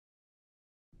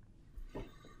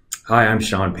Hi, I'm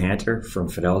Sean Panter from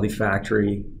Fidelity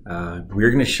Factory.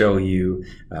 We're going to show you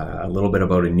a little bit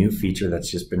about a new feature that's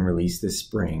just been released this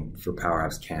spring for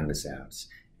PowerApps Canvas Apps.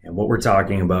 And what we're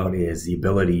talking about is the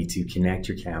ability to connect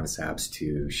your Canvas apps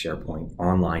to SharePoint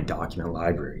Online Document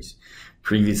Libraries.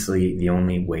 Previously, the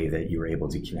only way that you were able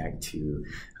to connect to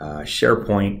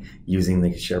SharePoint using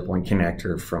the SharePoint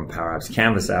connector from PowerApps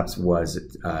Canvas Apps was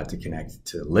to connect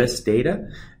to list data.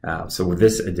 So with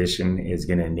this addition is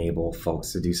going to enable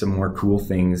folks to do some more cool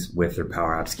things with their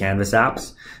PowerApps Canvas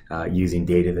apps using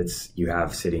data that's you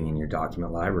have sitting in your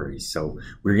document libraries. So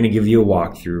we're going to give you a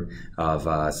walkthrough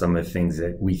of some of the things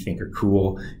that we think are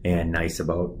cool and nice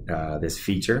about this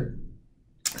feature.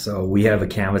 So we have a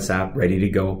Canvas app ready to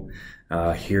go.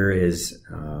 Here is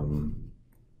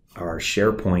our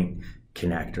SharePoint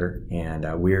connector,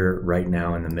 and we're right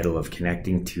now in the middle of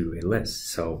connecting to a list.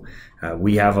 So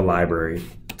we have a library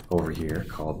over here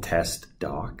called Test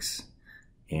Docs,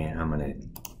 and I'm going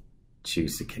to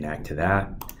choose to connect to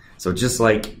that. So just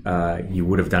like you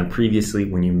would have done previously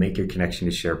when you make your connection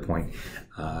to SharePoint,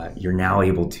 you're now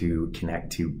able to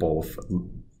connect to both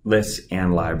lists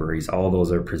and libraries. All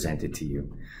those are presented to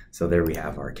you. So there we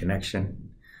have our connection.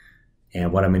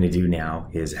 And what I'm going to do now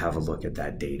is have a look at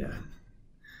that data.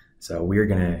 So we're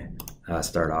going to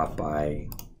start off by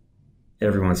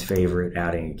everyone's favorite,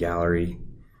 adding a gallery.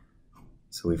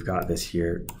 So we've got this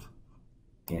here,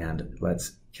 and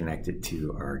let's connect it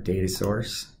to our data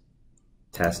source,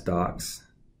 Test Docs.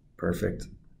 Perfect.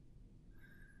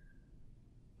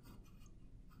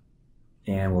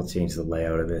 And we'll change the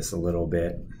layout of this a little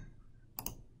bit.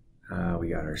 We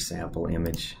got our sample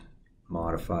image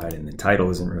modified, and the title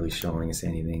isn't really showing us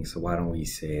anything, so why don't we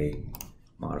say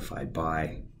modified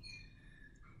by,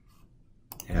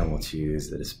 and we'll choose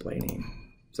the display name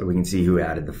so we can see who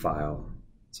added the file.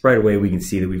 So right away we can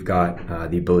see that we've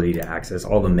got the ability to access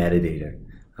all the metadata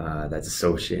that's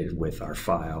associated with our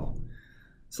file.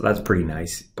 So that's pretty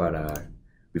nice, but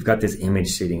we've got this image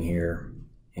sitting here,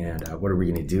 and what are we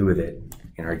going to do with it?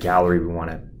 In our gallery we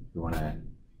want to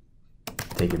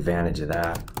take advantage of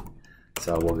that.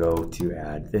 So we'll go to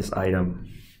add this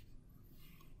item,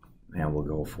 and we'll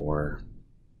go for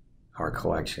our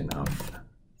collection of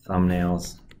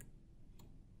thumbnails.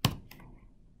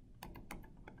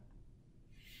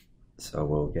 So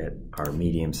we'll get our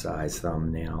medium-sized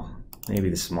thumbnail. Maybe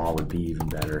the small would be even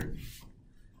better.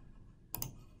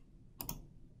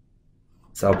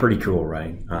 So pretty cool,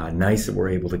 right? Nice that we're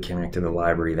able to connect to the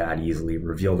library that easily,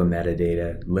 reveal the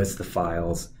metadata, list the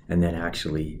files, and then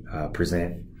actually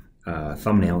present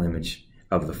thumbnail image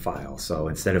of the file. So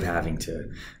instead of having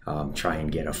to try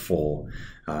and get a full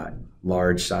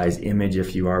large size image,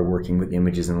 if you are working with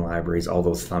images in libraries, all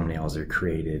those thumbnails are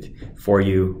created for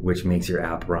you, which makes your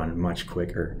app run much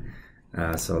quicker.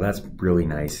 So that's really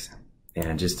nice.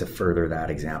 And just to further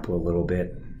that example a little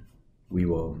bit, we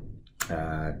will,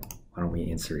 why don't we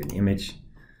insert an image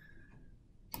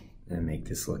and make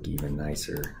this look even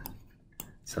nicer.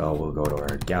 So we'll go to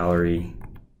our gallery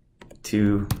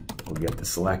 2, we'll get the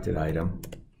selected item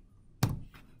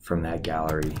from that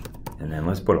gallery, and then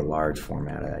let's put a large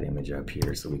format of that image up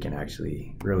here so we can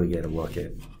actually really get a look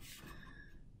at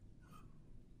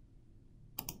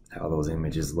how those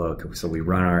images look. So we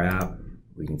run our app,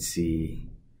 we can see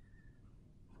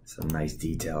some nice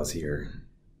details here,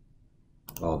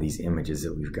 all these images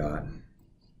that we've got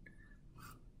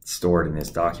stored in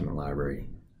this document library.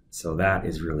 So that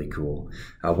is really cool.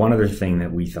 One other thing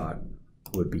that we thought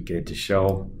would be good to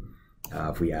show,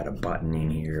 if we add a button in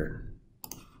here.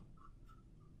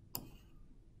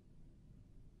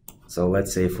 So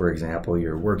let's say, for example,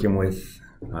 you're working with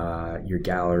your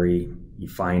gallery, you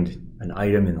find an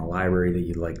item in the library that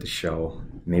you'd like to show,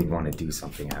 maybe want to do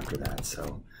something after that.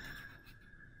 So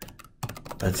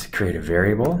let's create a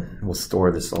variable. We'll store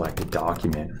the selected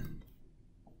document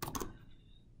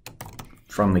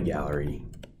from the gallery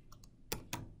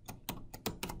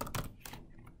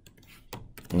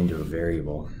into a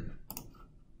variable.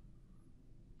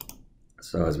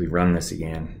 So as we run this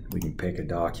again, we can pick a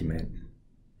document.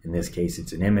 In this case,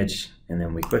 it's an image, and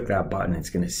then we click that button, it's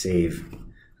going to save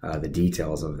the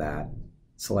details of that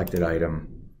selected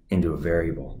item into a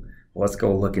variable. Well, let's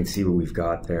go look and see what we've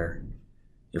got there.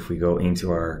 If we go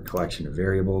into our collection of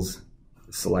variables,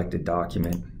 selected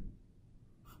document,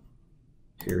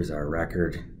 here's our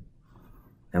record,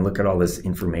 and look at all this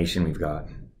information we've got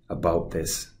about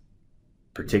this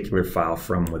particular file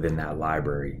from within that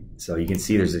library. So you can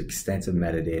see there's extensive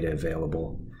metadata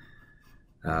available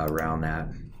around that.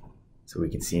 So we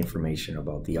can see information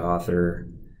about the author,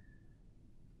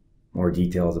 more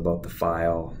details about the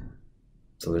file.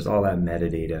 So there's all that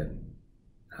metadata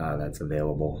that's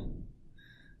available.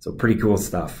 So pretty cool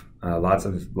stuff.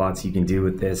 Lots you can do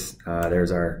with this.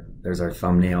 There's our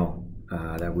thumbnail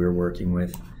that we're working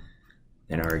with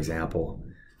in our example.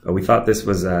 But we thought this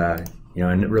was a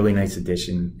really nice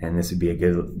addition, and this would be a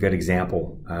good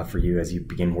example for you as you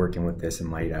begin working with this, and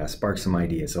might spark some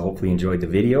ideas. So hopefully you enjoyed the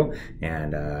video,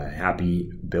 and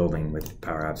happy building with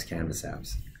PowerApps Canvas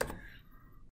Apps.